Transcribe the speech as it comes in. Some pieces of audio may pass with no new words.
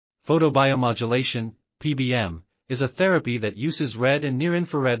Photobiomodulation, PBM, is a therapy that uses red and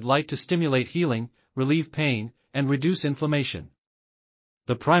near-infrared light to stimulate healing, relieve pain, and reduce inflammation.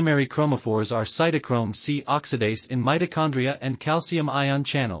 The primary chromophores are cytochrome C oxidase in mitochondria and calcium ion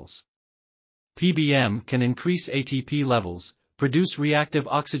channels. PBM can increase ATP levels, produce reactive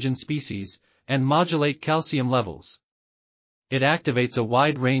oxygen species, and modulate calcium levels. It activates a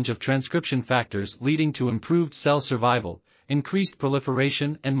wide range of transcription factors leading to improved cell survival, increased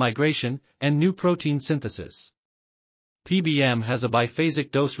proliferation and migration, and new protein synthesis. PBM has a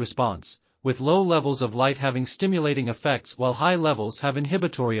biphasic dose response, with low levels of light having stimulating effects while high levels have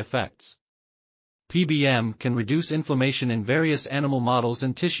inhibitory effects. PBM can reduce inflammation in various animal models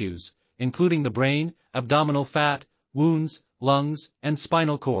and tissues, including the brain, abdominal fat, wounds, lungs, and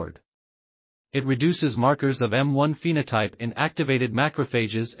spinal cord. It reduces markers of M1 phenotype in activated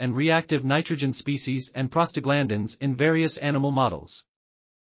macrophages and reactive nitrogen species and prostaglandins in various animal models.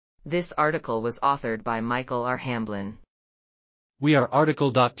 This article was authored by Michael R. Hamblin. We are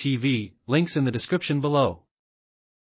RTCLTV, links in the description below.